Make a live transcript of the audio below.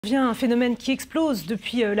Vient un phénomène qui explose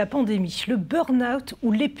depuis la pandémie, le burn-out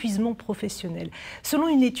ou l'épuisement professionnel. Selon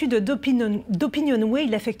une étude d'Opinionway,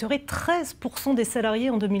 il affecterait 13% des salariés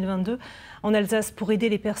en 2022. En Alsace, pour aider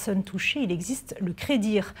les personnes touchées, il existe le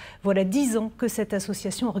Credir. Voilà 10 ans que cette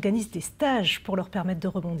association organise des stages pour leur permettre de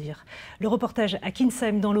rebondir. Le reportage à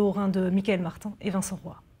Kinsheim dans le Haut-Rhin de Michael Martin et Vincent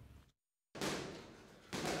Roy.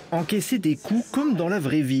 Encaisser des coups comme dans la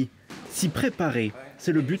vraie vie. S'y préparer,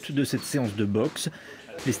 c'est le but de cette séance de boxe.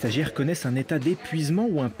 Les stagiaires connaissent un état d'épuisement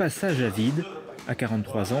ou un passage à vide. À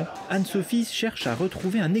 43 ans, Anne-Sophie cherche à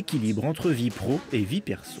retrouver un équilibre entre vie pro et vie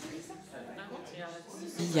perso.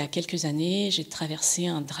 Il y a quelques années, j'ai traversé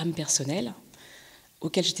un drame personnel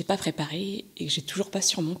auquel je n'étais pas préparée et que j'ai toujours pas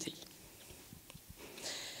surmonté.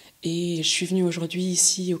 Et je suis venue aujourd'hui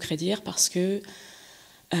ici au Credir parce que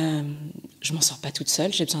je m'en sors pas toute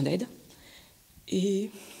seule, j'ai besoin d'aide.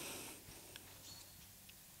 Et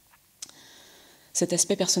cet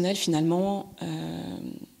aspect personnel, finalement,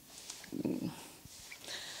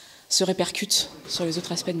 se répercute sur les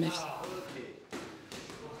autres aspects de ma vie.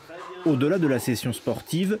 Au-delà de la session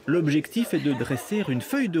sportive, l'objectif est de dresser une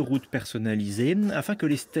feuille de route personnalisée afin que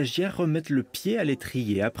les stagiaires remettent le pied à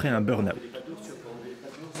l'étrier après un burn-out.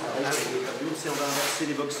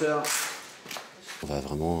 On va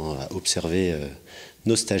vraiment observer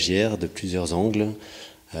nos stagiaires de plusieurs angles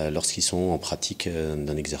lorsqu'ils sont en pratique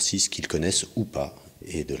d'un exercice qu'ils connaissent ou pas.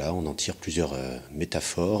 Et de là, on en tire plusieurs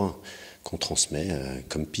métaphores qu'on transmet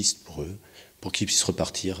comme piste pour eux, pour qu'ils puissent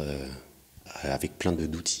repartir avec plein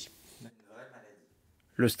d'outils.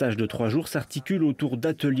 Le stage de 3 jours s'articule autour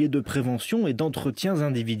d'ateliers de prévention et d'entretiens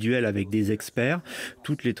individuels avec des experts.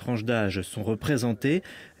 Toutes les tranches d'âge sont représentées.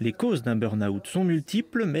 Les causes d'un burn-out sont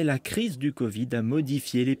multiples, mais la crise du Covid a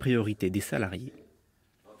modifié les priorités des salariés.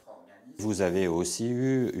 Vous avez aussi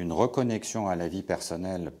eu une reconnexion à la vie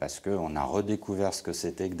personnelle parce qu'on a redécouvert ce que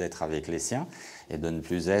c'était que d'être avec les siens et de ne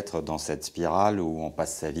plus être dans cette spirale où on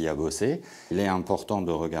passe sa vie à bosser. Il est important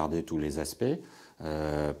de regarder tous les aspects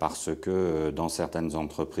parce que dans certaines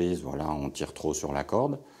entreprises, voilà, on tire trop sur la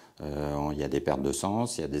corde, il y a des pertes de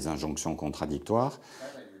sens, il y a des injonctions contradictoires.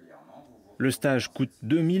 Le stage coûte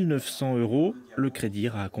 2 900 €. Le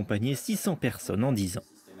Credir a accompagné 600 personnes en 10 ans.